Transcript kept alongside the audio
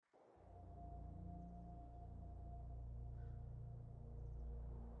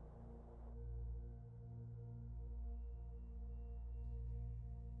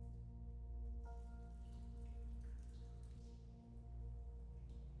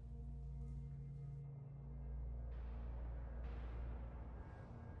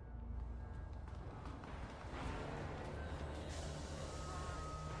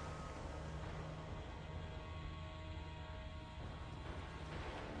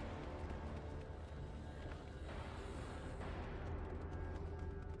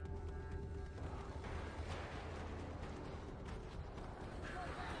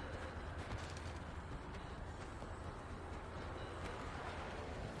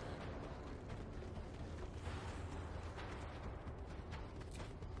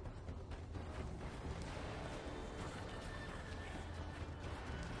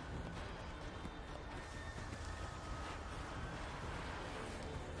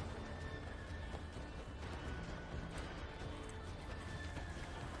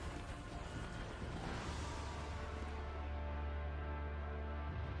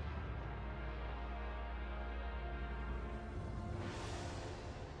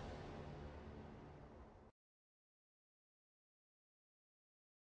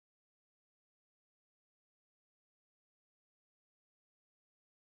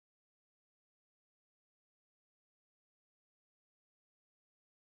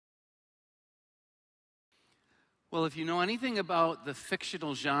Well, if you know anything about the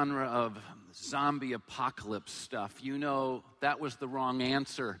fictional genre of zombie apocalypse stuff, you know that was the wrong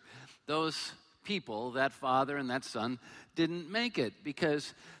answer. Those people, that father and that son, didn't make it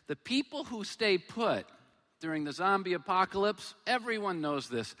because the people who stay put during the zombie apocalypse, everyone knows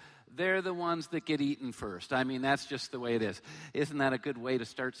this, they're the ones that get eaten first. I mean, that's just the way it is. Isn't that a good way to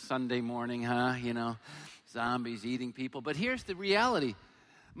start Sunday morning, huh? You know, zombies eating people. But here's the reality.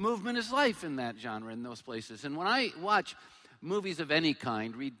 Movement is life in that genre, in those places. And when I watch movies of any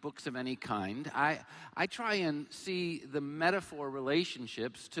kind, read books of any kind, I try and see the metaphor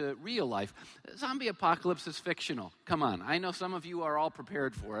relationships to real life. Zombie apocalypse is fictional. Come on. I know some of you are all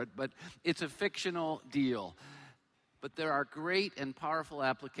prepared for it, but it's a fictional deal. But there are great and powerful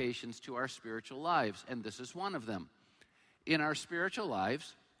applications to our spiritual lives, and this is one of them. In our spiritual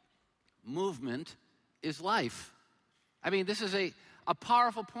lives, movement is life. I mean, this is a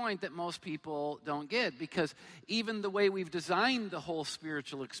powerful point that most people don't get, because even the way we've designed the whole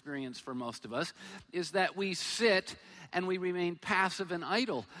spiritual experience for most of us is that we sit and we remain passive and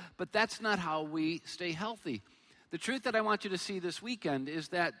idle. But that's not how we stay healthy. The truth that I want you to see this weekend is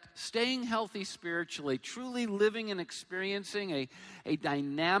that staying healthy spiritually, truly living and experiencing a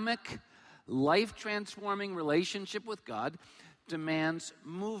dynamic, life-transforming relationship with God demands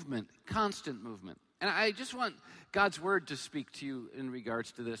movement, constant movement. And I just want God's word to speak to you in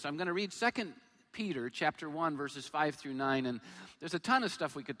regards to this. I'm going to read 2 Peter chapter 1, verses 5 through 9. And there's a ton of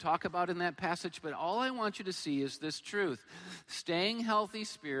stuff we could talk about in that passage, but all I want you to see is this truth. Staying healthy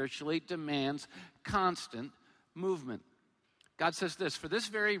spiritually demands constant movement. God says this, for this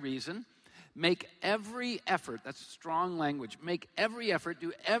very reason, make every effort, that's strong language, make every effort,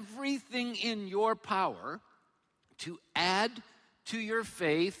 do everything in your power to add to your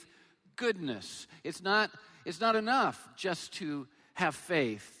faith goodness. It's not enough just to have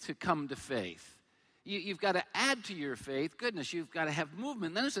faith, to come to faith. You've got to add to your faith goodness. You've got to have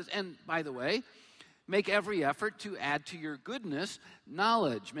movement. Then it says, and by the way, make every effort to add to your goodness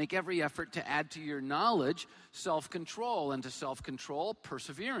knowledge. Make every effort to add to your knowledge self-control, and to self-control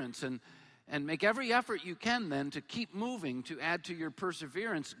perseverance. And make every effort you can then to keep moving, to add to your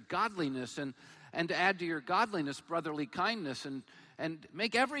perseverance godliness, and to add to your godliness brotherly kindness, and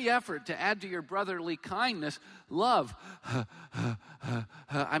make every effort to add to your brotherly kindness love.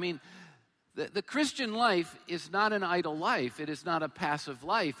 I mean, the Christian life is not an idle life. It is not a passive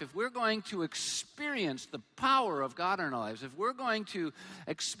life. If we're going to experience the power of God in our lives, if we're going to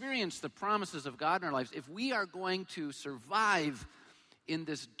experience the promises of God in our lives, if we are going to survive in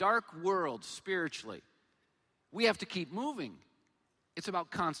this dark world spiritually, we have to keep moving. It's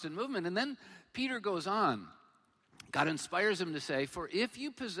about constant movement. And then Peter goes on. God inspires him to say, for if you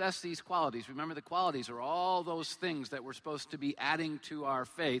possess these qualities, remember the qualities are all those things that we're supposed to be adding to our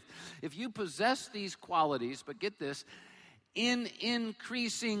faith. If you possess these qualities, but get this, in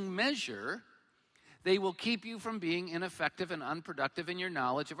increasing measure, they will keep you from being ineffective and unproductive in your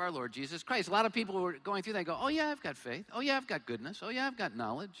knowledge of our Lord Jesus Christ. A lot of people were going through, they go, oh yeah, I've got faith. Oh yeah, I've got goodness. Oh yeah, I've got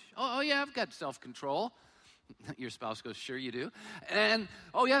knowledge. Oh yeah, I've got self-control. Your spouse goes, sure you do. And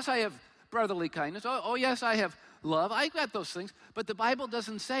oh yes, I have brotherly kindness. Oh yes, I have love. I've got those things. But the Bible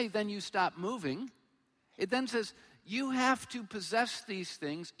doesn't say then you stop moving. It then says you have to possess these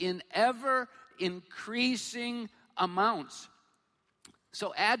things in ever increasing amounts.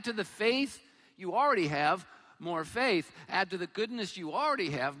 So add to the faith you already have more faith. Add to the goodness you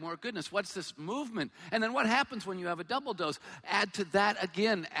already have more goodness. What's this movement? And then what happens when you have a double dose? Add to that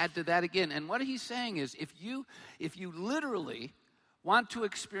again. Add to that again. And what he's saying is if you literally want to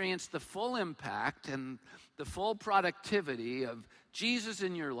experience the full impact and the full productivity of Jesus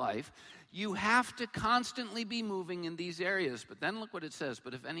in your life, you have to constantly be moving in these areas. But then look what it says.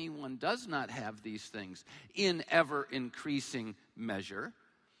 But if anyone does not have these things in ever increasing measure,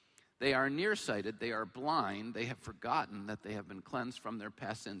 they are nearsighted, they are blind, they have forgotten that they have been cleansed from their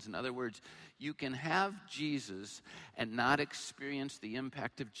past sins. In other words, you can have Jesus and not experience the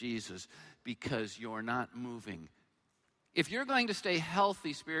impact of Jesus because you're not moving. If you're going to stay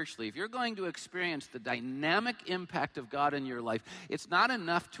healthy spiritually, if you're going to experience the dynamic impact of God in your life, it's not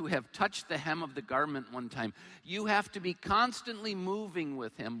enough to have touched the hem of the garment one time. You have to be constantly moving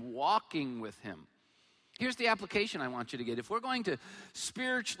with Him, walking with Him. Here's the application I want you to get. If we're going to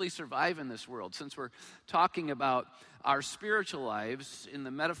spiritually survive in this world, since we're talking about our spiritual lives in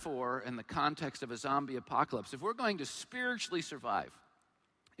the metaphor and the context of a zombie apocalypse, if we're going to spiritually survive,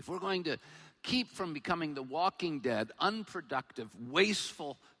 if we're going to keep from becoming the walking dead, unproductive,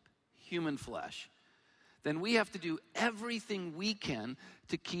 wasteful human flesh, then we have to do everything we can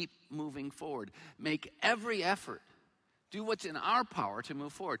to keep moving forward. Make every effort Do what's in our power to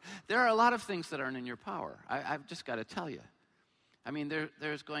move forward. There are a lot of things that aren't in your power. I've just got to tell you. I mean,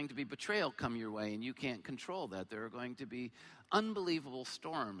 there's going to be betrayal come your way, and you can't control that. There are going to be unbelievable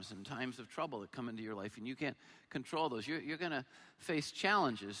storms and times of trouble that come into your life, and you can't control those. You're going to face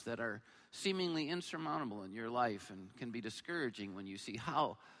challenges that are seemingly insurmountable in your life and can be discouraging when you see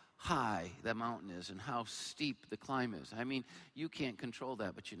how high the mountain is and how steep the climb is. I mean, you can't control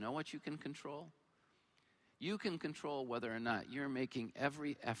that, but you know what you can control? You can control whether or not you're making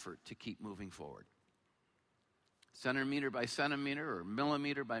every effort to keep moving forward. Centimeter by centimeter, or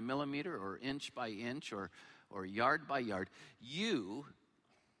millimeter by millimeter, or inch by inch, or yard by yard. You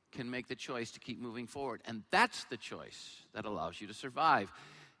can make the choice to keep moving forward, and that's the choice that allows you to survive.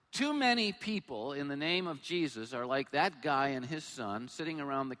 Too many people in the name of Jesus are like that guy and his son sitting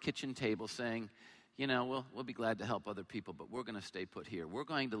around the kitchen table saying, you know, we'll be glad to help other people, but we're going to stay put here. We're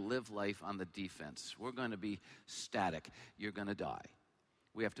going to live life on the defense. We're going to be static. You're going to die.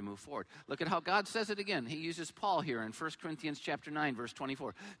 We have to move forward. Look at how God says it again. He uses Paul here in 1 Corinthians chapter 9, verse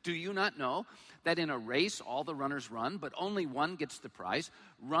 24. Do you not know that in a race all the runners run, but only one gets the prize?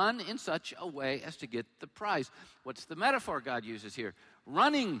 Run in such a way as to get the prize. What's the metaphor God uses here?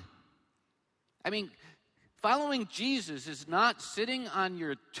 Running. I mean, following Jesus is not sitting on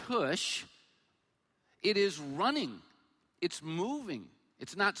your tush. It is running. It's moving.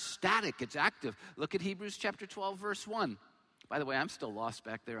 It's not static. It's active. Look at Hebrews chapter 12, verse 1. By the way, I'm still lost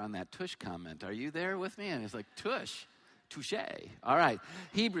back there on that tush comment. Are you there with me? And it's like, tush, touche. All right,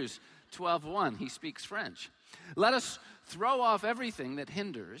 Hebrews 12:1, he speaks French. Let us throw off everything that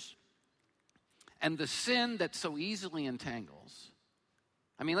hinders and the sin that so easily entangles.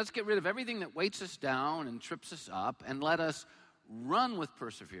 I mean, let's get rid of everything that weights us down and trips us up, and let us run with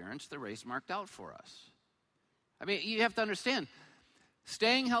perseverance the race marked out for us. I mean, you have to understand,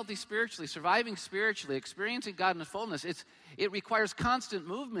 staying healthy spiritually, surviving spiritually, experiencing God in His fullness, it requires constant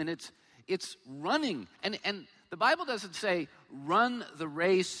movement. It's running. And the Bible doesn't say, run the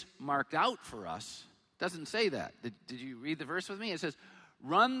race marked out for us. It doesn't say that. Did you read the verse with me? It says,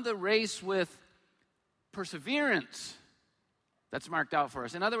 run the race with perseverance that's marked out for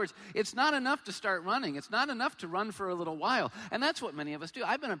us. In other words, it's not enough to start running. It's not enough to run for a little while. And that's what many of us do.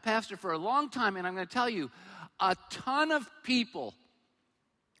 I've been a pastor for a long time, and I'm going to tell you, a ton of people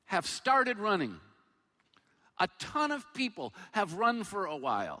have started running. A ton of people have run for a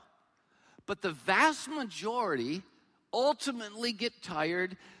while. But the vast majority ultimately get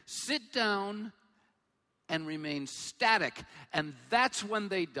tired, sit down, and remain static. And that's when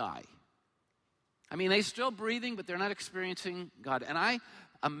they die. I mean, they're still breathing, but they're not experiencing God. And I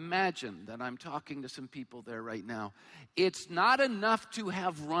imagine that I'm talking to some people there right now. It's not enough to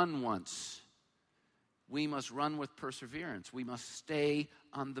have run once. We must run with perseverance. We must stay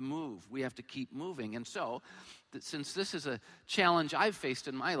on the move. We have to keep moving. And so, since this is a challenge I've faced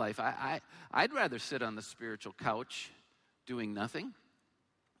in my life, I'd rather sit on the spiritual couch doing nothing.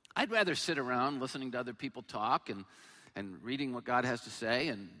 I'd rather sit around listening to other people talk and reading what God has to say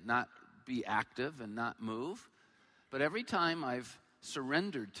and not be active and not move. But every time I've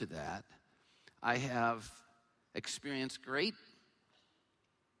surrendered to that, I have experienced great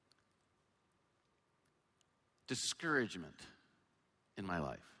discouragement in my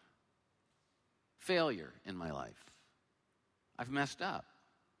life, failure in my life. I've messed up.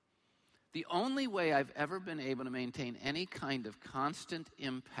 The only way I've ever been able to maintain any kind of constant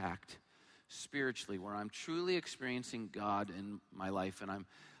impact spiritually, where I'm truly experiencing God in my life and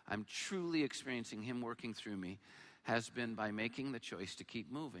I'm truly experiencing Him working through me, has been by making the choice to keep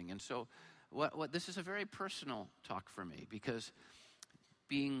moving. And so what this is a very personal talk for me, because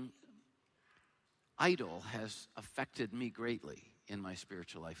being idle has affected me greatly in my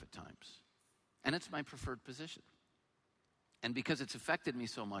spiritual life at times. And it's my preferred position. And because it's affected me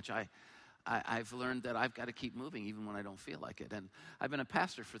so much, I've learned that I've got to keep moving even when I don't feel like it. And I've been a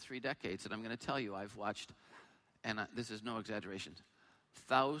pastor for 3 decades, and I'm going to tell you, I've watched, and this is no exaggeration,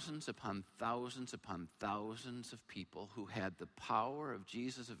 thousands upon thousands upon thousands of people who had the power of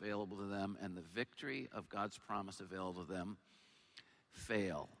Jesus available to them and the victory of God's promise available to them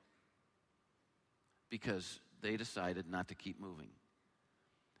fail because they decided not to keep moving.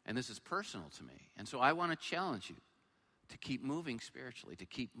 And this is personal to me. And so I want to challenge you to keep moving spiritually, to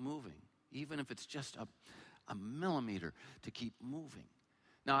keep moving, even if it's just a millimeter, to keep moving.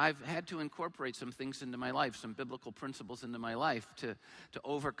 Now, I've had to incorporate some things into my life, some biblical principles into my life to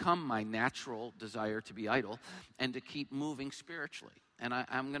overcome my natural desire to be idle and to keep moving spiritually. And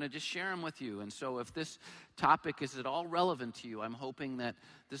I'm going to just share them with you. And so if this topic is at all relevant to you, I'm hoping that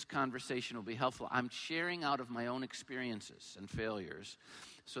this conversation will be helpful. I'm sharing out of my own experiences and failures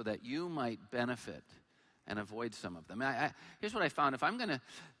so that you might benefit and avoid some of them. Here's what I found. If I'm going to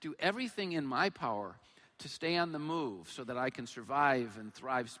do everything in my power to stay on the move so that I can survive and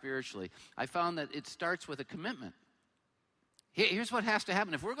thrive spiritually, I found that it starts with a commitment. Here's what has to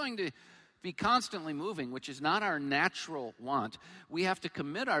happen. If we're going to be constantly moving, which is not our natural want, we have to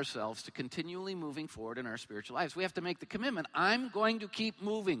commit ourselves to continually moving forward in our spiritual lives. We have to make the commitment, I'm going to keep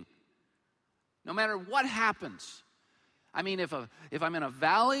moving, no matter what happens. I mean, if I'm in a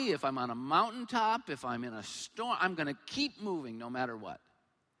valley, if I'm on a mountaintop, if I'm in a storm, I'm going to keep moving no matter what,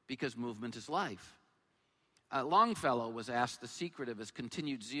 because movement is life. Longfellow was asked the secret of his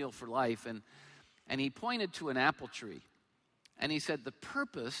continued zeal for life, and he pointed to an apple tree. And he said the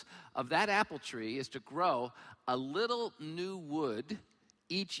purpose of that apple tree is to grow a little new wood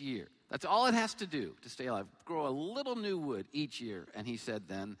each year. That's all it has to do to stay alive, grow a little new wood each year. And he said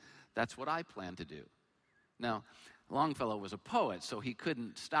then, that's what I plan to do. Now, Longfellow was a poet, so he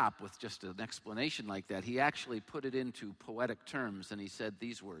couldn't stop with just an explanation like that. He actually put it into poetic terms, and he said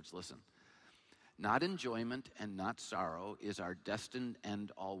these words, listen. Not enjoyment and not sorrow is our destined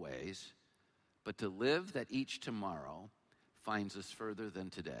end always, but to live that each tomorrow finds us further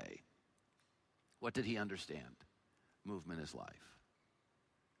than today. What did he understand? Movement is life.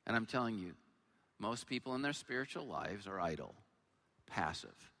 And I'm telling you, most people in their spiritual lives are idle,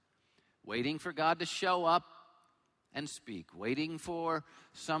 passive, waiting for God to show up and speak, waiting for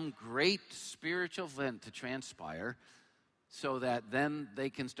some great spiritual event to transpire so that then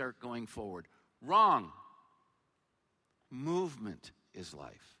they can start going forward. Wrong. Movement is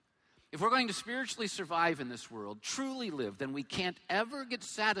life. If we're going to spiritually survive in this world, truly live, then we can't ever get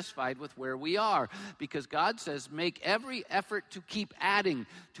satisfied with where we are, because God says make every effort to keep adding,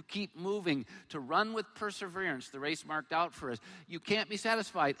 to keep moving, to run with perseverance, the race marked out for us. You can't be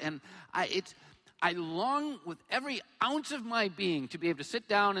satisfied. And I long with every ounce of my being to be able to sit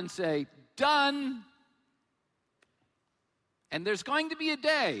down and say, done. And there's going to be a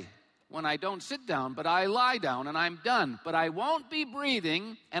day when I don't sit down, but I lie down and I'm done. But I won't be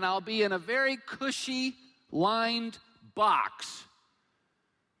breathing, and I'll be in a very cushy, lined box.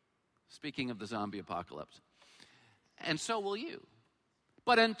 Speaking of the zombie apocalypse. And so will you.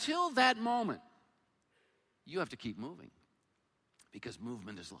 But until that moment, you have to keep moving, because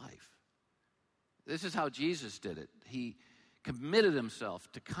movement is life. This is how Jesus did it. He committed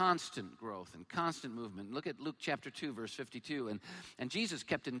himself to constant growth and constant movement. Look at Luke chapter 2, verse 52. And Jesus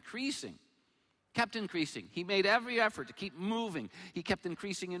kept increasing. He made every effort to keep moving. He kept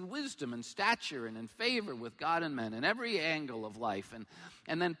increasing in wisdom and stature and in favor with God and men in every angle of life.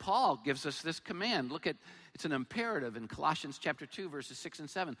 And then Paul gives us this command. Look at, it's an imperative in Colossians chapter 2, verses 6 and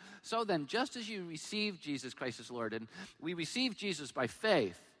 7. So then, just as you received Jesus Christ as Lord, and we received Jesus by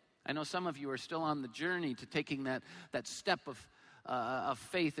faith. I know some of you are still on the journey to taking that step of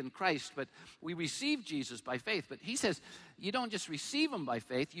faith in Christ, but we receive Jesus by faith. But he says you don't just receive him by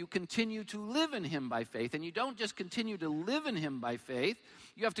faith, you continue to live in him by faith. And you don't just continue to live in him by faith,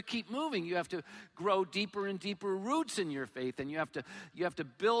 you have to keep moving. You have to grow deeper and deeper roots in your faith, and you have to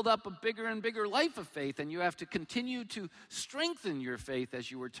build up a bigger and bigger life of faith, and you have to continue to strengthen your faith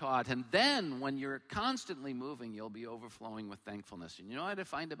as you were taught. And then when you're constantly moving, you'll be overflowing with thankfulness. And you know what I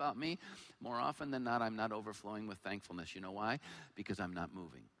find about me? More often than not, I'm not overflowing with thankfulness. You know why? Because I'm not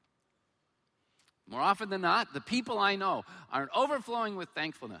moving. More often than not, the people I know aren't overflowing with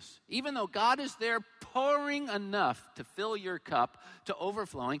thankfulness. Even though God is there pouring enough to fill your cup to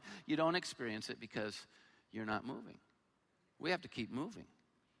overflowing, you don't experience it because you're not moving. We have to keep moving.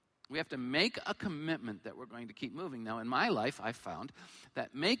 We have to make a commitment that we're going to keep moving. Now, in my life, I've found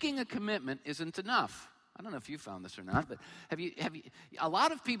that making a commitment isn't enough. I don't know if you found this or not, but have you? A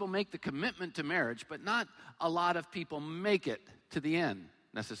lot of people make the commitment to marriage, but not a lot of people make it to the end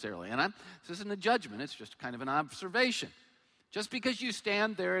necessarily. And this isn't a judgment, it's just kind of an observation. Just because you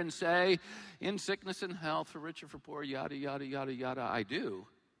stand there and say, in sickness and health, for rich or for poor, yada, yada, yada, yada, I do.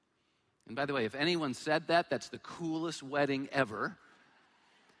 And by the way, if anyone said that, that's the coolest wedding ever.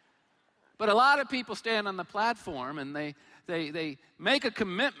 But a lot of people stand on the platform and they make a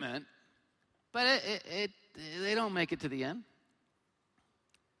commitment, but they don't make it to the end.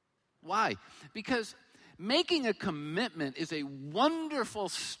 Why? Because making a commitment is a wonderful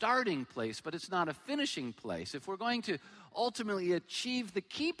starting place, but it's not a finishing place. If we're going to ultimately achieve the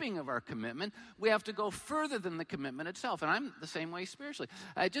keeping of our commitment, we have to go further than the commitment itself. And I'm the same way spiritually.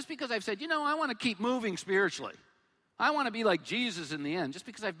 Just because I've said, I want to keep moving spiritually. I want to be like Jesus in the end. Just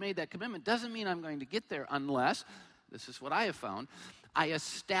because I've made that commitment doesn't mean I'm going to get there unless, this is what I have found, I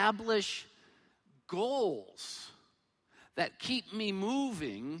establish goals that keep me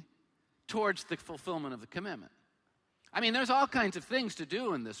moving towards the fulfillment of the commitment. I mean, there's all kinds of things to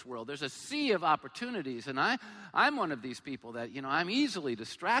do in this world. There's a sea of opportunities, and I'm one of these people that, I'm easily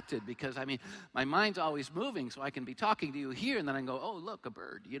distracted because, my mind's always moving, so I can be talking to you here, and then I can go, oh, look, a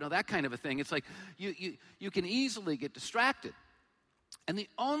bird, that kind of a thing. It's like you can easily get distracted. And the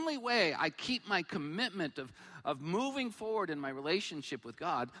only way I keep my commitment of moving forward in my relationship with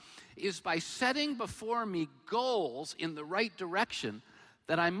God is by setting before me goals in the right direction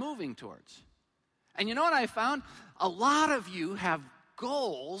that I'm moving towards. And you know what I found? A lot of you have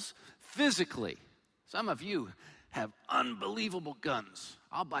goals physically. Some of you have unbelievable guns.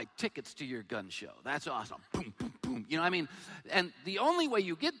 I'll buy tickets to your gun show. That's awesome. Boom, boom, boom. And the only way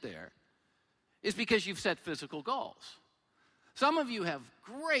you get there is because you've set physical goals. Some of you have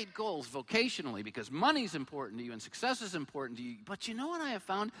great goals vocationally because money's important to you and success is important to you. But you know what I have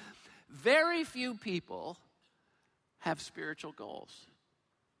found? Very few people have spiritual goals.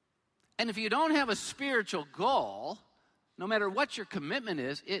 And if you don't have a spiritual goal, no matter what your commitment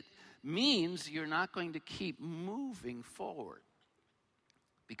is, it means you're not going to keep moving forward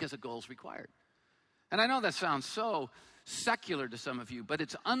because a goal is required. And I know that sounds so secular to some of you, but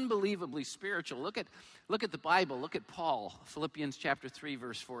it's unbelievably spiritual. Look at the Bible. Look at Paul, Philippians chapter 3,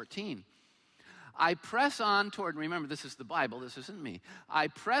 verse 14. I press on toward, remember this is the Bible, this isn't me. I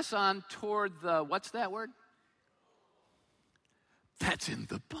press on toward the, what's that word? That's in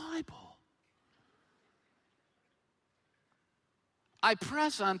the Bible. I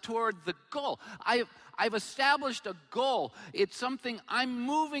press on toward the goal. I've established a goal. It's something I'm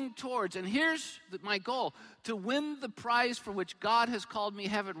moving towards. And here's my goal, to win the prize for which God has called me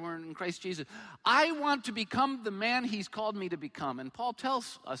heavenward in Christ Jesus. I want to become the man he's called me to become. And Paul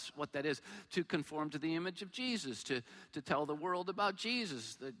tells us what that is, to conform to the image of Jesus, to tell the world about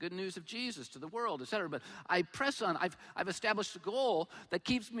Jesus, the good news of Jesus to the world, etc. But I press on. I've established a goal that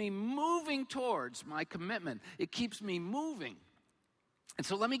keeps me moving towards my commitment. It keeps me moving. And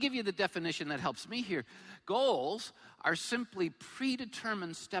so let me give you the definition that helps me here. Goals are simply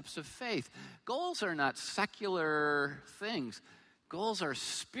predetermined steps of faith. Goals are not secular things. Goals are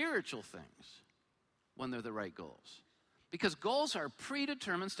spiritual things when they're the right goals. Because goals are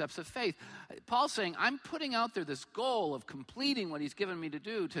predetermined steps of faith. Paul's saying, I'm putting out there this goal of completing what he's given me to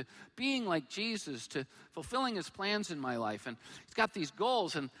do, to being like Jesus, to fulfilling his plans in my life. And he's got these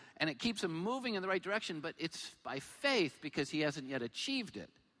goals, and it keeps him moving in the right direction, but it's by faith because he hasn't yet achieved it.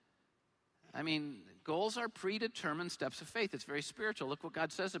 Goals are predetermined steps of faith. It's very spiritual. Look what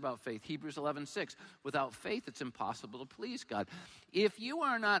God says about faith. Hebrews 11:6. Without faith, it's impossible to please God. If you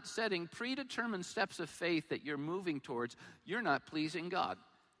are not setting predetermined steps of faith that you're moving towards, you're not pleasing God.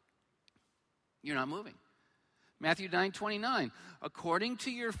 You're not moving. Matthew 9:29. According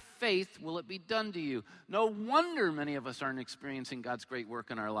to your faith will it be done to you. No wonder many of us aren't experiencing God's great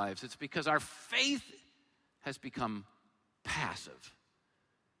work in our lives. It's because our faith has become passive.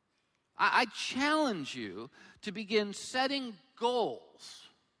 I challenge you to begin setting goals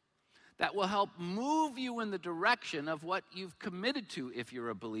that will help move you in the direction of what you've committed to if you're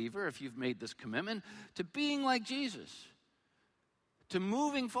a believer, if you've made this commitment, to being like Jesus, to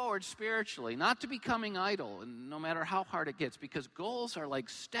moving forward spiritually, not to becoming idle, and no matter how hard it gets, because goals are like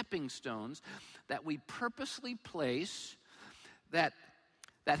stepping stones that we purposely place that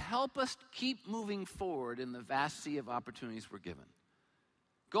help us keep moving forward in the vast sea of opportunities we're given.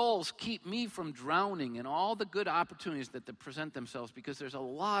 Goals keep me from drowning in all the good opportunities that present themselves because there's a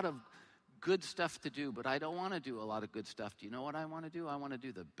lot of good stuff to do, but I don't want to do a lot of good stuff. Do you know what I want to do? I want to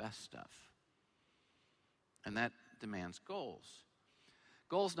do the best stuff. And that demands goals.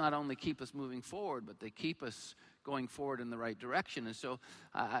 Goals not only keep us moving forward, but they keep us going forward in the right direction. And so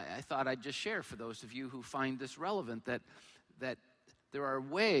I thought I'd just share for those of you who find this relevant that there are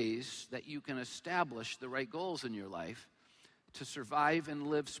ways that you can establish the right goals in your life to survive and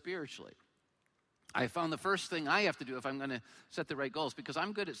live spiritually. I found the first thing I have to do if I'm going to set the right goals, because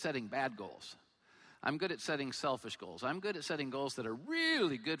I'm good at setting bad goals. I'm good at setting selfish goals. I'm good at setting goals that are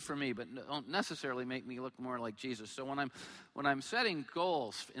really good for me, but don't necessarily make me look more like Jesus. So when I'm setting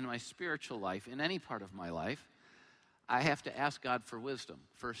goals in my spiritual life, in any part of my life, I have to ask God for wisdom,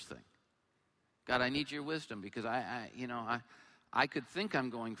 first thing. God, I need your wisdom because I could think I'm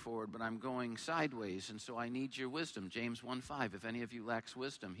going forward, but I'm going sideways, and so I need your wisdom. James 1:5, if any of you lacks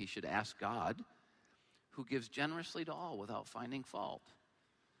wisdom, he should ask God, who gives generously to all without finding fault,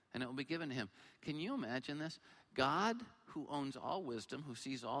 and it will be given to him. Can you imagine this? God, who owns all wisdom, who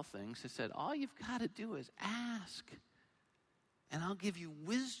sees all things, has said, all you've got to do is ask, and I'll give you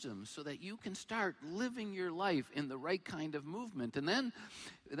wisdom so that you can start living your life in the right kind of movement. And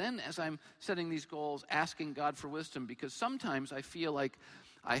then as I'm setting these goals, asking God for wisdom, because sometimes I feel like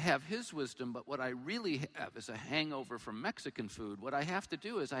I have his wisdom, but what I really have is a hangover from Mexican food. What I have to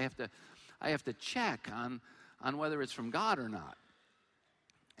do is I have to check on whether it's from God or not.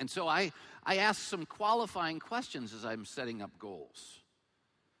 And so I ask some qualifying questions as I'm setting up goals.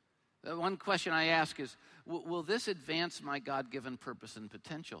 The one question I ask is, will this advance my God-given purpose and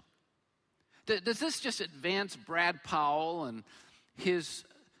potential? Does this just advance Brad Powell and his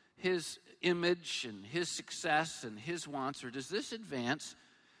image and his success and his wants, or does this advance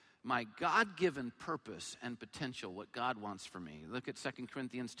my God-given purpose and potential, what God wants for me? Look at 2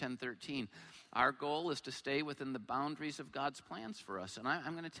 Corinthians 10:13. Our goal is to stay within the boundaries of God's plans for us. And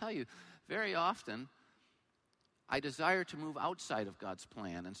I'm going to tell you, very often, I desire to move outside of God's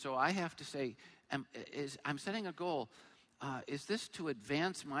plan. And so I have to say, I'm setting a goal. Is this to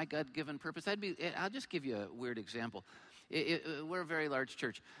advance my God-given purpose? I'll just give you a weird example. We're a very large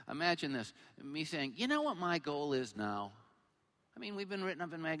church. Imagine this, me saying, you know what my goal is now? I mean, we've been written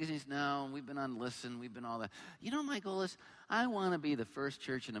up in magazines now, and we've been on Listen, we've been all that. You know what my goal is? I want to be the first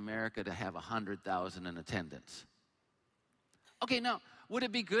church in America to have 100,000 in attendance. Okay, now, would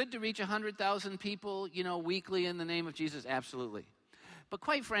it be good to reach 100,000 people, weekly in the name of Jesus? Absolutely. But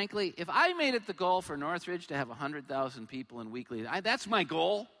quite frankly, if I made it the goal for Northridge to have 100,000 people in weekly, that's my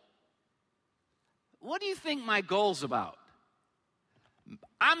goal. What do you think my goal's about?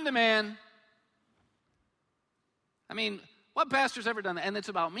 I'm the man. I mean, what pastor's ever done that? And it's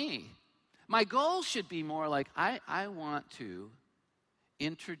about me. My goal should be more like, I want to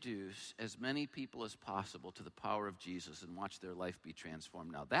introduce as many people as possible to the power of Jesus and watch their life be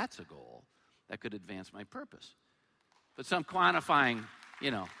transformed. Now, that's a goal that could advance my purpose. But some quantifying,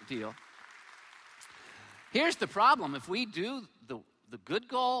 deal. Here's the problem. If we do the good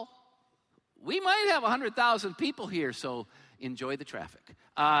goal, we might have 100,000 people here, so enjoy the traffic.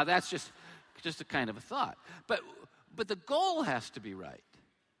 That's just a kind of a thought. But the goal has to be right.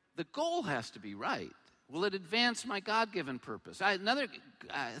 The goal has to be right. Will it advance my God-given purpose? Another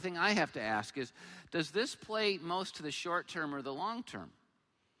thing I have to ask is, does this play most to the short term or the long term?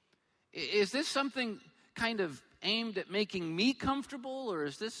 Is this something kind of aimed at making me comfortable, or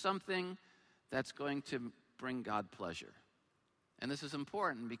is this something that's going to bring God pleasure? And this is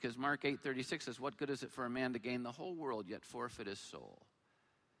important because Mark 8:36 says, what good is it for a man to gain the whole world yet forfeit his soul?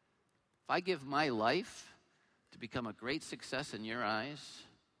 If I give my life to become a great success in your eyes,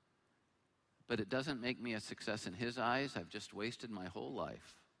 but it doesn't make me a success in his eyes, I've just wasted my whole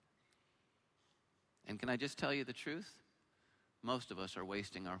life. And can I just tell you the truth? Most of us are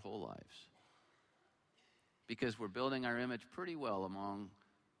wasting our whole lives because we're building our image pretty well among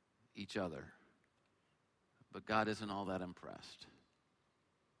each other, but God isn't all that impressed.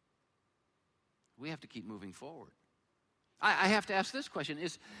 We have to keep moving forward. I have to ask this question: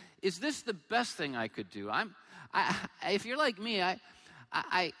 Is this the best thing I could do? If you're like me,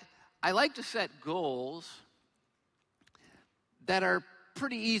 I like to set goals that are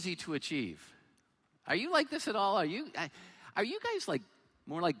pretty easy to achieve. Are you like this at all? Are you guys like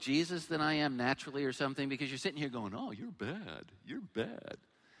more like Jesus than I am naturally or something? Because you're sitting here going, oh, you're bad,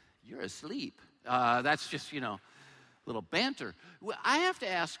 you're asleep. That's just, little banter. Well, I have to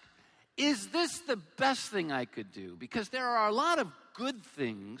ask, is this the best thing I could do? Because there are a lot of good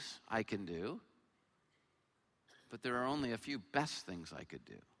things I can do, but there are only a few best things I could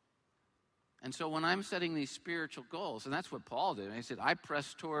do. And so when I'm setting these spiritual goals, and that's what Paul did, he said, I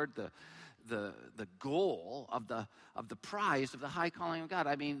press toward the goal of the prize of the high calling of God.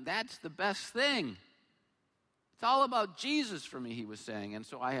 I mean, that's the best thing. It's all about Jesus for me, he was saying, and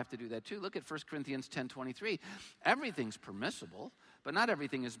so I have to do that too. Look at 1 Corinthians 10:23. Everything's permissible, but not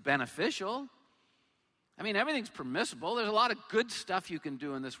everything is beneficial. I mean, everything's permissible. There's a lot of good stuff you can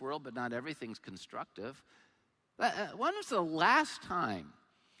do in this world, but not everything's constructive. When was the last time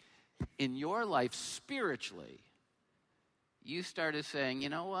in your life spiritually you started saying, you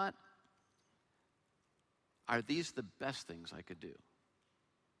know what? Are these the best things I could do?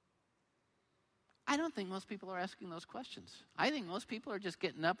 I don't think most people are asking those questions. I think most people are just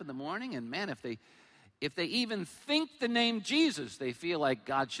getting up in the morning and, man, if they even think the name Jesus, they feel like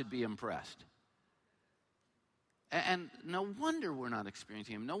God should be impressed. And no wonder we're not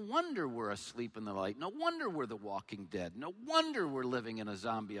experiencing him. No wonder we're asleep in the light. No wonder we're the walking dead. No wonder we're living in a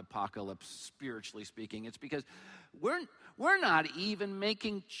zombie apocalypse, spiritually speaking. It's because we're not even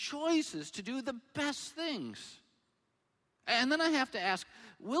making choices to do the best things. And then I have to ask,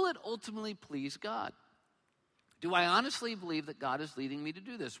 will it ultimately please God? Do I honestly believe that God is leading me to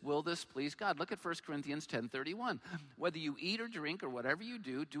do this? Will this please God? Look at 1 Corinthians 10:31. Whether you eat or drink or whatever you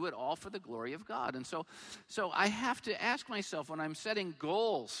do it all for the glory of God. And so I have to ask myself when I'm setting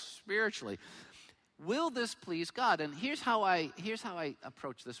goals spiritually, Will this please God? And here's how I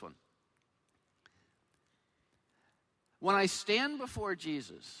approach this one. When I stand before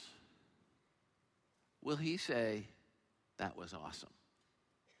Jesus, will he say, that was awesome?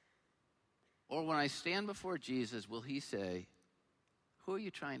 Or when I stand before Jesus, will he say, who are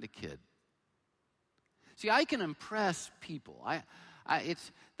you trying to kid? See, I can impress people.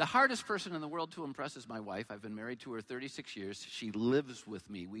 It's the hardest person in the world to impress is my wife. I've been married to her 36 years. She lives with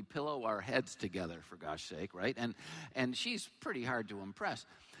me. We pillow our heads together, for gosh sake, right? And she's pretty hard to impress.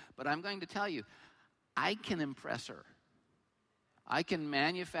 But I'm going to tell you, I can impress her. I can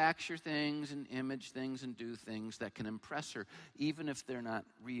manufacture things and image things and do things that can impress her, even if they're not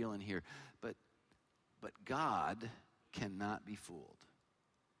real in here. But God cannot be fooled.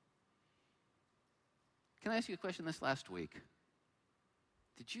 Can I ask you a question this last week?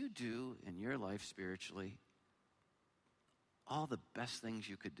 Did you do in your life spiritually all the best things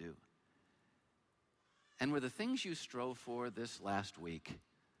you could do? And were the things you strove for this last week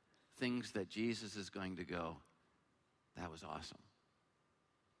things that Jesus is going to go, that was awesome?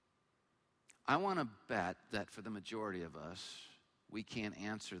 I want to bet that for the majority of us, we can't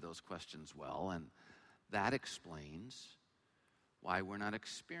answer those questions well, and that explains why we're not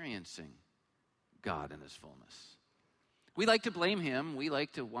experiencing God in his fullness. We like to blame him. We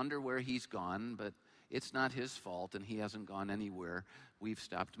like to wonder where he's gone, but it's not his fault, and he hasn't gone anywhere. We've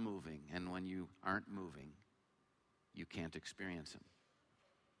stopped moving, and when you aren't moving, you can't experience him.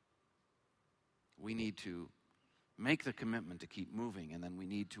 We need to make the commitment to keep moving, and then we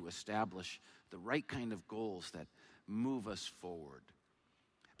need to establish the right kind of goals that move us forward.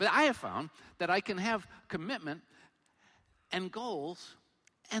 But I have found that I can have commitment and goals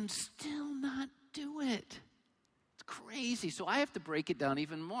and still not do it. It's crazy. So I have to break it down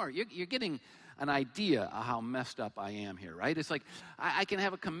even more. You're getting an idea of how messed up I am here, right? It's like I can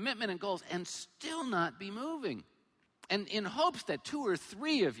have a commitment and goals and still not be moving. And in hopes that 2 or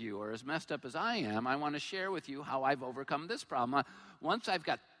 3 of you are as messed up as I am, I want to share with you how I've overcome this problem. Once I've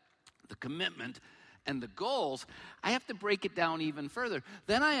got the commitment and the goals, I have to break it down even further.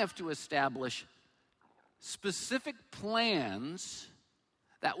 Then I have to establish specific plans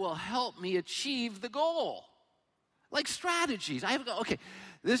that will help me achieve the goal. Like strategies. I have to go, okay,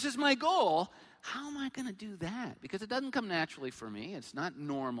 this is my goal. How am I going to do that? Because it doesn't come naturally for me. It's not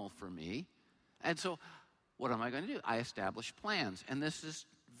normal for me. And so what am I going to do? I establish plans. And this is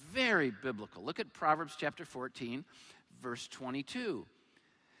very biblical. Look at Proverbs chapter 14, verse 22.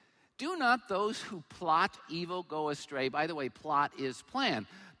 Do not those who plot evil go astray. By the way, plot is plan.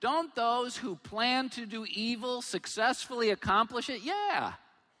 Don't those who plan to do evil successfully accomplish it? Yeah,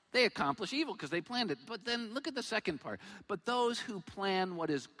 they accomplish evil because they planned it. But then look at the second part. But those who plan what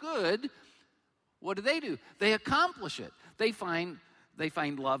is good, what do? They accomplish it. They find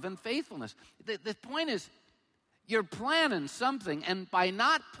love and faithfulness. The point is, you're planning something, and by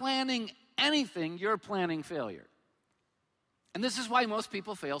not planning anything, you're planning failure. And this is why most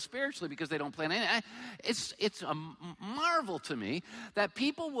people fail spiritually, because they don't plan anything. It's a marvel to me that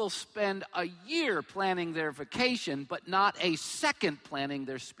people will spend a year planning their vacation, but not a second planning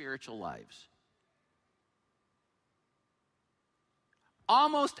their spiritual lives.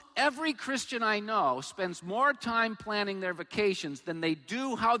 Almost every Christian I know spends more time planning their vacations than they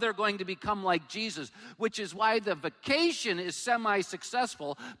do how they're going to become like Jesus, which is why the vacation is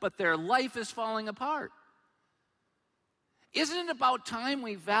semi-successful, but their life is falling apart. Isn't it about time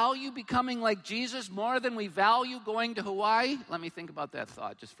we value becoming like Jesus more than we value going to Hawaii? Let me think about that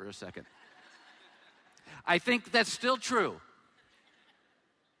thought just for a second. I think that's still true.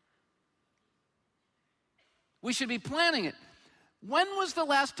 We should be planning it. When was the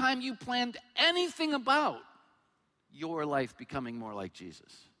last time you planned anything about your life becoming more like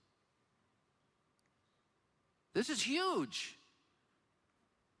Jesus? This is huge.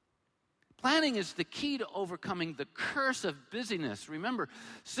 Planning is the key to overcoming the curse of busyness. Remember,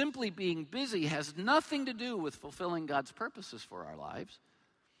 simply being busy has nothing to do with fulfilling God's purposes for our lives.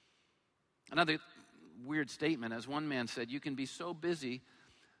 Another weird statement, as one man said, you can be so busy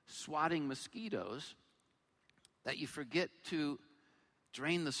swatting mosquitoes that you forget to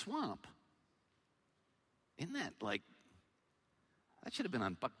drain the swamp. Isn't that like, that should have been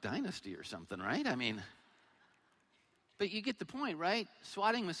on Buck Dynasty or something, right? I mean, but you get the point, right?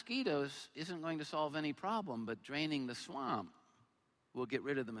 Swatting mosquitoes isn't going to solve any problem, but draining the swamp will get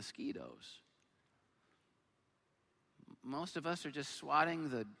rid of the mosquitoes. Most of us are just swatting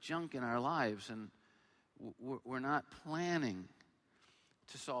the junk in our lives, and we're not planning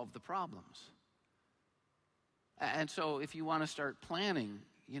to solve the problems. And so if you want to start planning,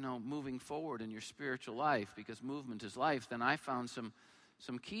 moving forward in your spiritual life, because movement is life, then I found some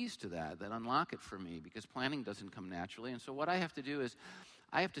some keys to that unlock it for me, because planning doesn't come naturally. And so what I have to do is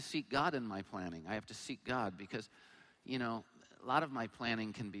I have to seek God in my planning. I have to seek God because, a lot of my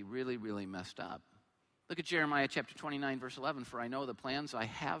planning can be really, really messed up. Look at Jeremiah chapter 29, verse 11. For I know the plans I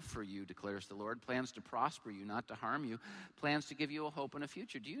have for you, declares the Lord, plans to prosper you, not to harm you, plans to give you a hope and a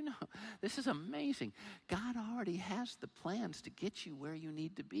future. Do you know, this is amazing. God already has the plans to get you where you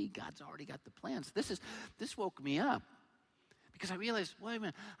need to be. God's already got the plans. This woke me up because I realized, wait a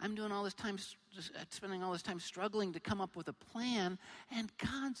minute, I'm doing all this time, spending all this time struggling to come up with a plan, and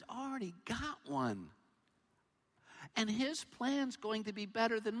God's already got one. And his plan's going to be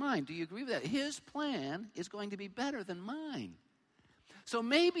better than mine. Do you agree with that? His plan is going to be better than mine. So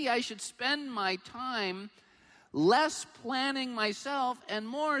maybe I should spend my time less planning myself and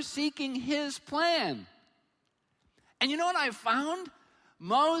more seeking his plan. And you know what I've found?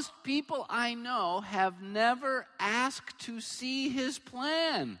 Most people I know have never asked to see his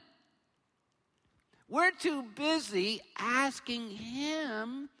plan. We're too busy asking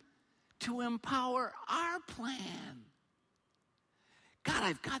him to empower our plan. God,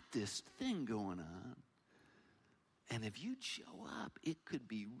 I've got this thing going on. And if you'd show up, it could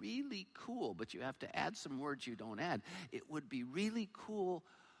be really cool. But you have to add some words you don't add. It would be really cool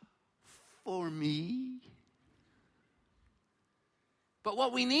for me. But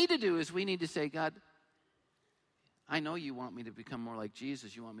what we need to do is we need to say, God, I know you want me to become more like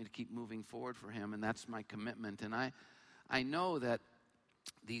Jesus. You want me to keep moving forward for him. And that's my commitment. And I know that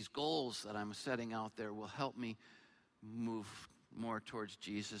these goals that I'm setting out there will help me move more towards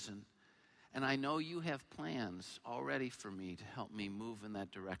Jesus. And I know you have plans already for me to help me move in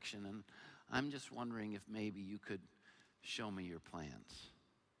that direction. And I'm just wondering if maybe you could show me your plans.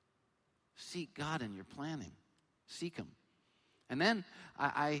 Seek God in your planning. Seek him. And then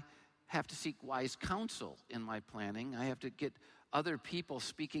I have to seek wise counsel in my planning. I have to get other people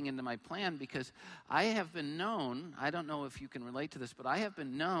speaking into my plan, because I have been known, I don't know if you can relate to this, but I have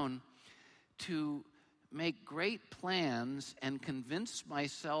been known to make great plans and convince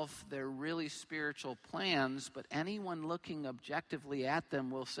myself they're really spiritual plans, but anyone looking objectively at them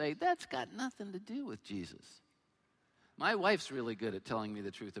will say, that's got nothing to do with Jesus. My wife's really good at telling me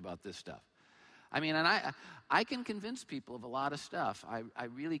the truth about this stuff. I mean, and I can convince people of a lot of stuff. I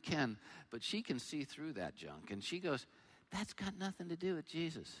really can, but she can see through that junk, and she goes, that's got nothing to do with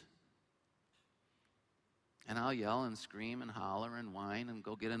Jesus. And I'll yell and scream and holler and whine and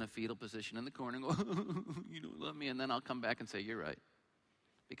go get in a fetal position in the corner and go, you don't love me. And then I'll come back and say, you're right.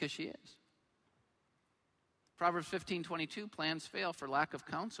 Because she is. Proverbs 15:22, plans fail for lack of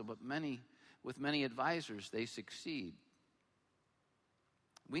counsel, but with many advisors, they succeed.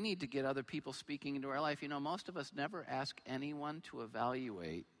 We need to get other people speaking into our life. Most of us never ask anyone to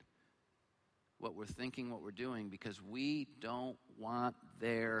evaluate what we're thinking, what we're doing, because we don't want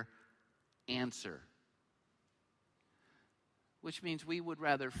their answer. Which means we would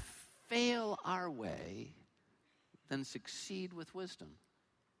rather fail our way than succeed with wisdom.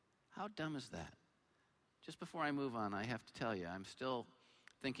 How dumb is that? Just before I move on, I have to tell you, I'm still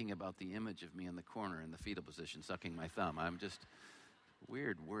thinking about the image of me in the corner in the fetal position, sucking my thumb. I'm just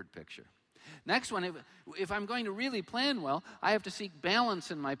weird word picture. Next one, if I'm going to really plan well, I have to seek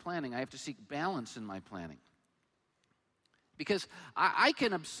balance in my planning. I have to seek balance in my planning. Because I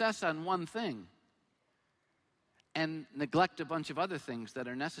can obsess on one thing and neglect a bunch of other things that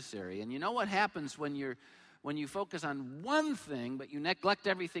are necessary. And you know what happens when you focus on one thing but you neglect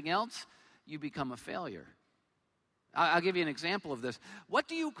everything else? You become a failure. I'll give you an example of this. What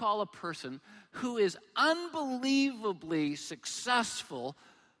do you call a person who is unbelievably successful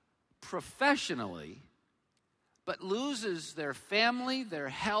professionally, but loses their family, their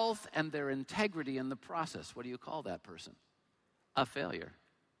health, and their integrity in the process? What do you call that person? A failure.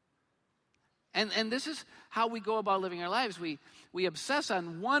 And this is how we go about living our lives. We obsess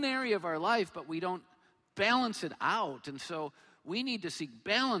on one area of our life, but we don't balance it out. And so we need to seek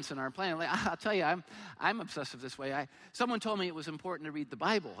balance in our plan. I'll tell you, I'm obsessive this way. Someone told me it was important to read the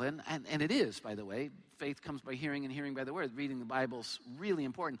Bible, and it is, by the way. Faith comes by hearing, and hearing by the word. Reading the Bible's really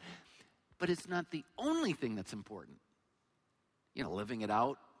important. But it's not the only thing that's important. Living it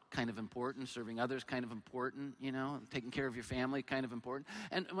out, kind of important. Serving others, kind of important. Taking care of your family, kind of important.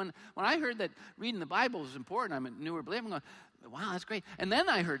 And when I heard that reading the Bible was important, I'm a newer believer, I'm going, wow, that's great. And then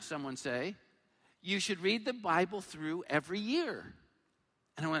I heard someone say, you should read the Bible through every year.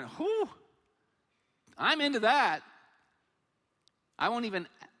 And I went, whew, I'm into that. I won't even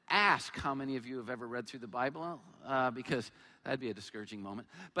ask how many of you have ever read through the Bible, because that'd be a discouraging moment.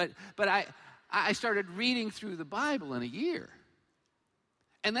 But I started reading through the Bible in a year.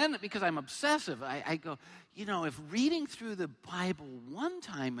 And then, because I'm obsessive, I go, if reading through the Bible one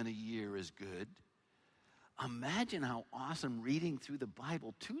time in a year is good, imagine how awesome reading through the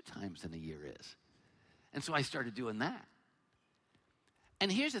Bible 2 times in a year is. And so I started doing that.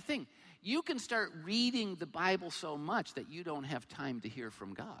 And here's the thing. You can start reading the Bible so much that you don't have time to hear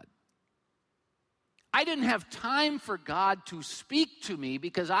from God. I didn't have time for God to speak to me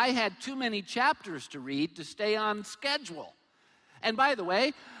because I had too many chapters to read to stay on schedule. And by the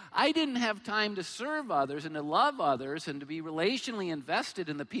way, I didn't have time to serve others and to love others and to be relationally invested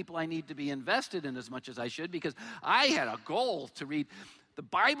in the people I need to be invested in as much as I should because I had a goal to read the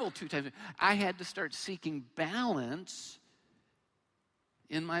Bible 2 times. I had to start seeking balance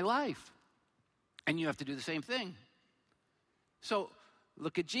in my life. And you have to do the same thing. So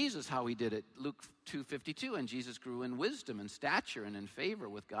look at Jesus, how he did it. Luke 2:52, and Jesus grew in wisdom and stature and in favor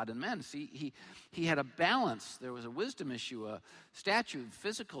with God and men. See, he had a balance. There was a wisdom issue, a stature,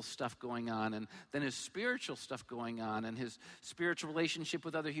 physical stuff going on, and then his spiritual stuff going on, and his spiritual relationship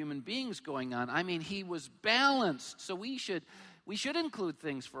with other human beings going on. I mean, he was balanced. So we should include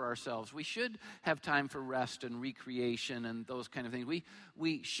things for ourselves. We should have time for rest and recreation and those kind of things.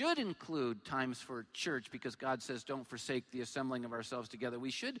 We should include times for church because God says don't forsake the assembling of ourselves together.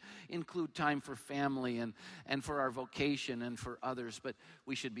 We should include time for family and for our vocation and for others, but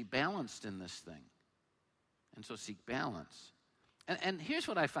we should be balanced in this thing. And so seek balance. And here's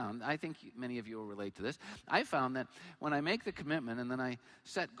what I found. I think many of you will relate to this. I found that when I make the commitment and then I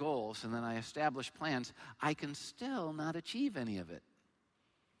set goals and then I establish plans, I can still not achieve any of it.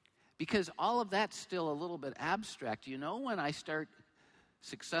 Because all of that's still a little bit abstract. When I start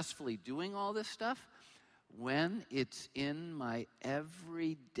successfully doing all this stuff? When it's in my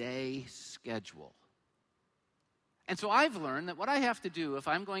everyday schedule. And so I've learned that what I have to do if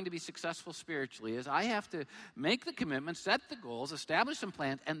I'm going to be successful spiritually is I have to make the commitment, set the goals, establish some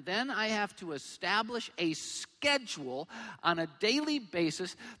plans, and then I have to establish a schedule on a daily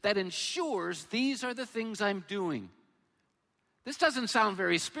basis that ensures these are the things I'm doing. This doesn't sound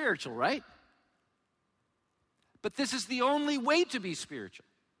very spiritual, right? But this is the only way to be spiritual,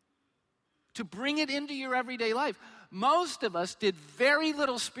 to bring it into your everyday life. Most of us did very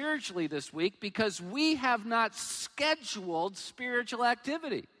little spiritually this week because we have not scheduled spiritual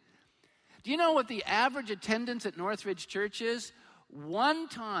activity. Do you know what the average attendance at Northridge Church is? 1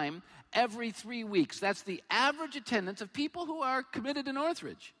 time every 3 weeks. That's the average attendance of people who are committed to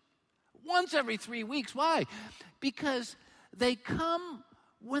Northridge. Once every 3 weeks. Why? Because they come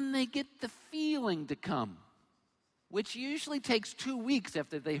when they get the feeling to come, which usually takes 2 weeks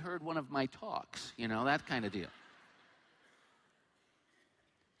after they heard one of my talks, that kind of deal.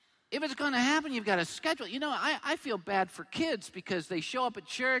 If it's going to happen, you've got to schedule it. I feel bad for kids because they show up at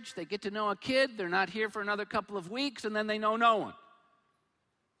church, they get to know a kid, they're not here for another couple of weeks, and then they know no one.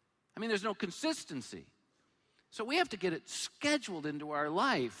 I mean, there's no consistency. So we have to get it scheduled into our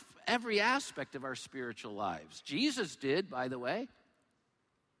life, every aspect of our spiritual lives. Jesus did, by the way.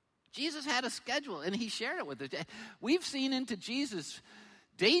 Jesus had a schedule, and he shared it with us. We've seen into Jesus'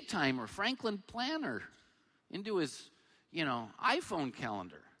 daytime or Franklin planner, into his, iPhone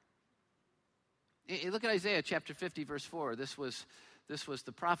calendar. Look at Isaiah chapter 50, verse 4. This was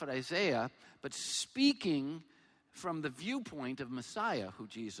the prophet Isaiah, but speaking from the viewpoint of Messiah, who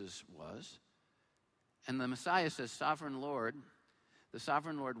Jesus was. And the Messiah says, the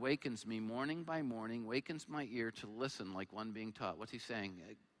sovereign Lord wakens me morning by morning, wakens my ear to listen like one being taught. What's he saying?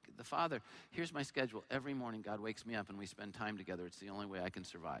 The Father, here's my schedule. Every morning God wakes me up and we spend time together. It's the only way I can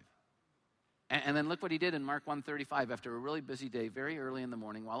survive. And then look what he did in Mark 1:35. After a really busy day, very early in the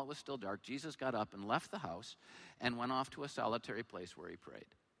morning, while it was still dark, Jesus got up and left the house and went off to a solitary place where he prayed.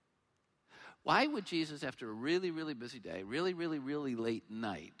 Why would Jesus, after a really, really busy day, really, really, really late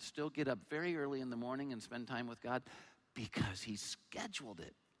night, still get up very early in the morning and spend time with God? Because he scheduled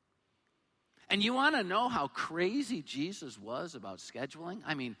it. And you want to know how crazy Jesus was about scheduling?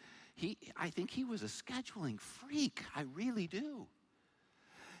 I mean, I think he was a scheduling freak. I really do.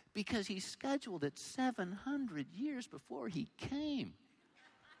 Because he scheduled it 700 years before he came.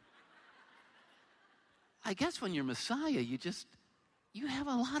 I guess when you're Messiah, you have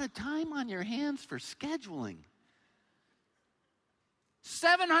a lot of time on your hands for scheduling.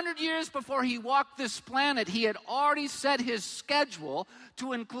 700 years before he walked this planet, he had already set his schedule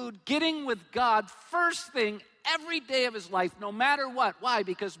to include getting with God first thing every day of his life, no matter what. Why?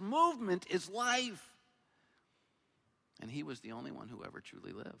 Because movement is life. And he was the only one who ever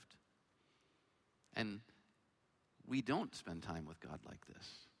truly lived. And we don't spend time with God like this.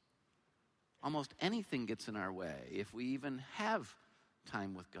 Almost anything gets in our way. If we even have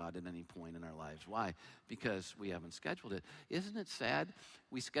time with God at any point in our lives. Why? Because we haven't scheduled it. Isn't it sad?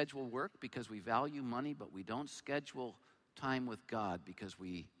 We schedule work because we value money, but we don't schedule time with God because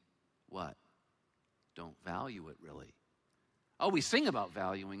we, what? Don't value it really. Oh, we sing about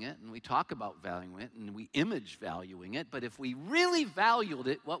valuing it, and we talk about valuing it, and we image valuing it, but if we really valued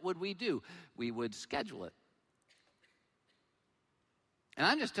it, what would we do? We would schedule it. And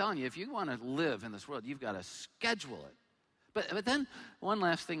I'm just telling you, if you want to live in this world, you've got to schedule it. But then one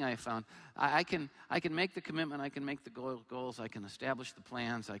last thing I found, I can make the commitment, I can make the goals, I can establish the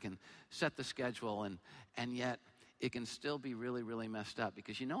plans, I can set the schedule, and yet it can still be really, really messed up.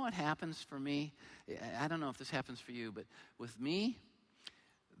 Because you know what happens for me? I don't know if this happens for you, but with me,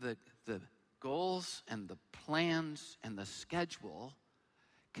 the goals and the plans and the schedule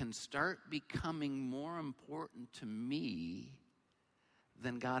can start becoming more important to me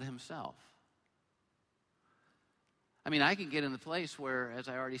than God himself. I mean, I can get in the place where, as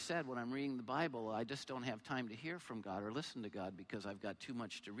I already said, when I'm reading the Bible, I just don't have time to hear from God or listen to God because I've got too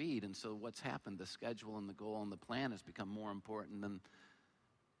much to read. And so what's happened? The schedule and the goal and the plan has become more important than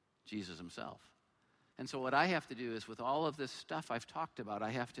Jesus himself. And so what I have to do is, with all of this stuff I've talked about,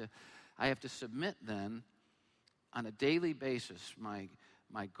 I have to submit then on a daily basis my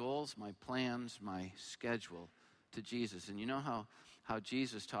goals, my plans, my schedule to Jesus. And you know how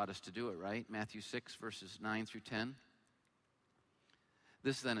Jesus taught us to do it, right? Matthew 6, verses 9 through 10.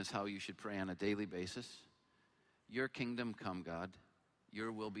 This then is how you should pray on a daily basis. Your kingdom come, God.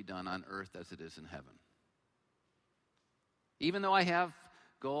 Your will be done on earth as it is in heaven. Even though I have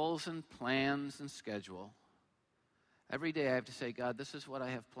goals and plans and schedule, every day I have to say, God, this is what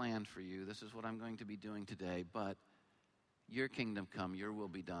I have planned for you. This is what I'm going to be doing today. But your kingdom come, your will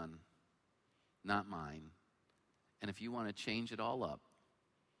be done, not mine. And if you want to change it all up,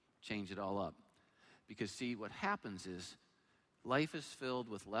 change it all up. Because see, what happens is life is filled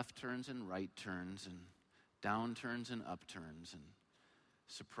with left turns and right turns and downturns and upturns and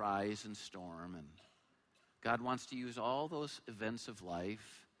surprise and storm. And God wants to use all those events of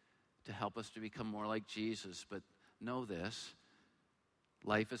life to help us to become more like Jesus. But know this,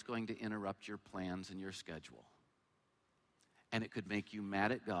 life is going to interrupt your plans and your schedule. And it could make you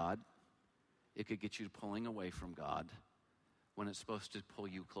mad at God. It could get you pulling away from God when it's supposed to pull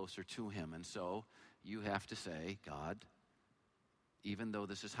you closer to him. And so you have to say, God, even though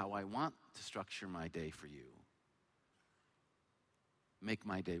this is how I want to structure my day for you, make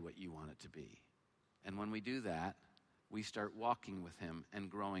my day what you want it to be. And when we do that, we start walking with him and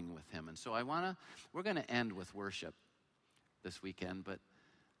growing with him. And so we're going to end with worship this weekend. But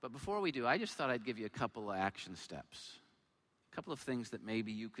before we do, I just thought I'd give you a couple of action steps. A couple of things that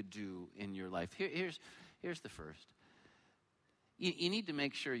maybe you could do in your life. Here's the first. You need to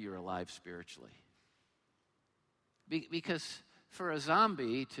make sure you're alive spiritually. Because for a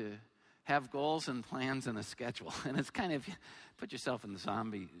zombie to have goals and plans and a schedule, and it's kind of, put yourself in the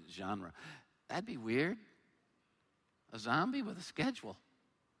zombie genre, that'd be weird. A zombie with a schedule.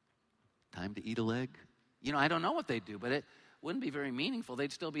 Time to eat a leg. I don't know what they'd do, but it wouldn't be very meaningful.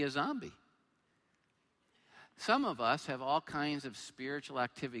 They'd still be a zombie. Some of us have all kinds of spiritual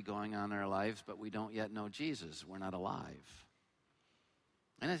activity going on in our lives, but we don't yet know Jesus. We're not alive.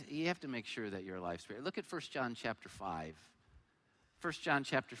 And you have to make sure that you're alive spiritually. Look at 1 John chapter 5. 1 John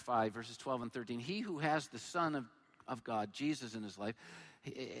chapter 5, verses 12 and 13. He who has the Son of God, Jesus, in his life,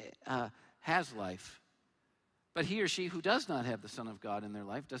 has life. But he or she who does not have the Son of God in their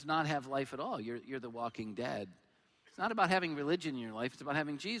life does not have life at all. You're the walking dead. It's not about having religion in your life. It's about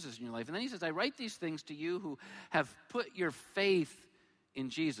having Jesus in your life. And then he says, I write these things to you who have put your faith in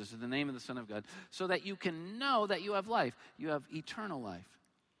Jesus, in the name of the Son of God, so that you can know that you have life. You have eternal life.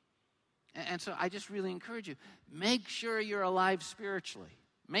 And so I just really encourage you, make sure you're alive spiritually.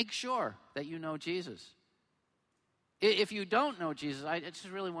 Make sure that you know Jesus. If you don't know Jesus, I just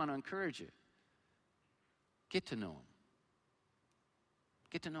really want to encourage you. Get to know him.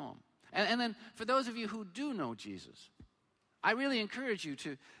 Get to know him. And then for those of you who do know Jesus, I really encourage you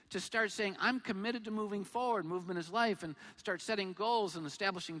to start saying, I'm committed to moving forward, movement is life, and start setting goals and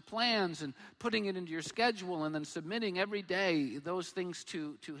establishing plans and putting it into your schedule and then submitting every day those things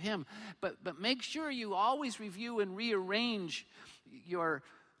to him. But make sure you always review and rearrange your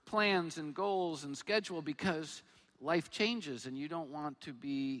plans and goals and schedule, because life changes and you don't want to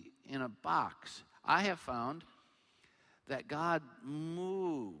be in a box. I have found that God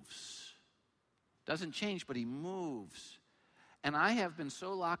moves. Doesn't change, but he moves. And I have been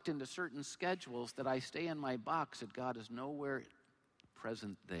so locked into certain schedules that I stay in my box that God is nowhere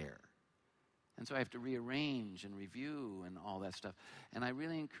present there. And so I have to rearrange and review and all that stuff. And I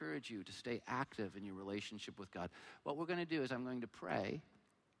really encourage you to stay active in your relationship with God. What we're going to do is I'm going to pray,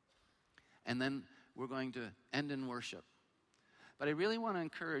 and then we're going to end in worship. But I really want to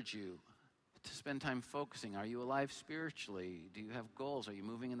encourage you to spend time focusing. Are you alive spiritually? Do you have goals? Are you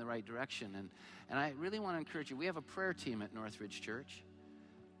moving in the right direction? And I really want to encourage you. We have a prayer team at Northridge Church.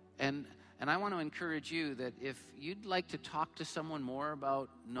 And I want to encourage you that if you'd like to talk to someone more about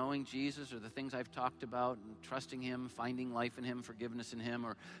knowing Jesus or the things I've talked about and trusting him, finding life in him, forgiveness in him,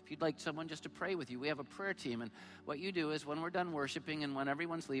 or if you'd like someone just to pray with you, we have a prayer team. And what you do is when we're done worshiping and when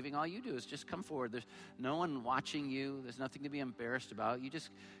everyone's leaving, all you do is just come forward. There's no one watching you. There's nothing to be embarrassed about. You just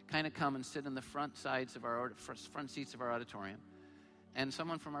kind of come and sit in the front seats of our auditorium. And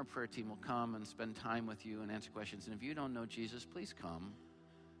someone from our prayer team will come and spend time with you and answer questions. And if you don't know Jesus, please come.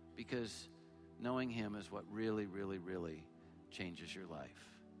 Because knowing him is what really, really, really changes your life.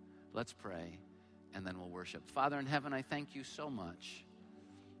 Let's pray, and then we'll worship. Father in heaven, I thank you so much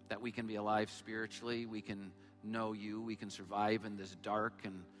that we can be alive spiritually. We can know you. We can survive in this dark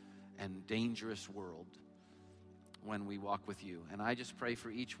and dangerous world when we walk with you. And I just pray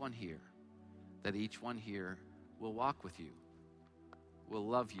for each one here, that each one here will walk with you, will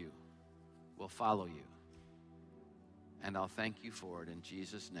love you, will follow you. And I'll thank you for it in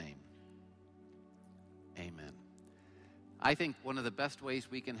Jesus' name. Amen. I think one of the best ways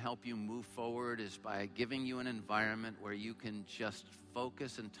we can help you move forward is by giving you an environment where you can just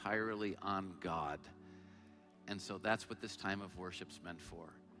focus entirely on God. And so that's what this time of worship's meant for.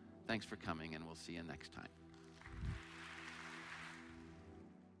 Thanks for coming, and we'll see you next time.